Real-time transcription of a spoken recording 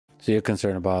So you're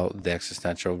concerned about the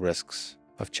existential risks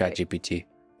of ChatGPT.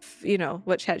 You know,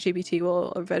 what ChatGPT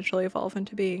will eventually evolve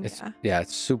into being.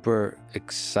 It's super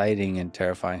exciting and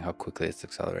terrifying how quickly it's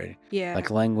accelerating. Yeah.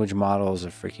 Like language models are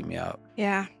freaking me out.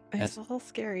 Yeah. It's a little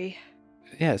scary.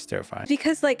 Yeah, it's terrifying.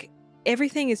 Because like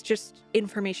everything is just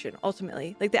information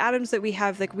ultimately. Like the atoms that we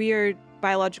have, like we are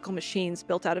biological machines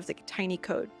built out of like tiny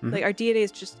code. Like our DNA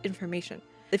is just information.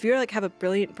 If you like have a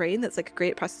brilliant brain that's like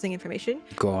great at processing information,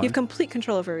 you have complete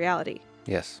control over reality.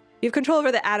 Yes. You have control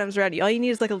over the atoms around you. All you need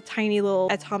is like a tiny little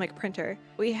atomic printer.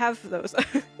 We have those.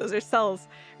 Those are cells,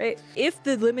 right? If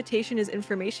the limitation is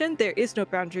information, there is no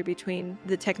boundary between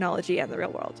the technology and the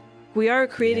real world. We are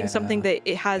creating something that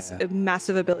it has a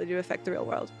massive ability to affect the real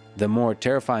world. The more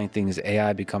terrifying thing is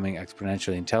AI becoming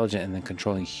exponentially intelligent and then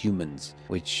controlling humans,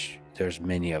 which there's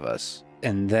many of us.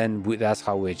 And then that's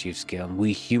how we achieve scale. And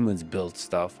we humans build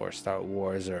stuff or start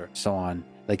wars or so on.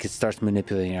 Like it starts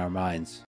manipulating our minds.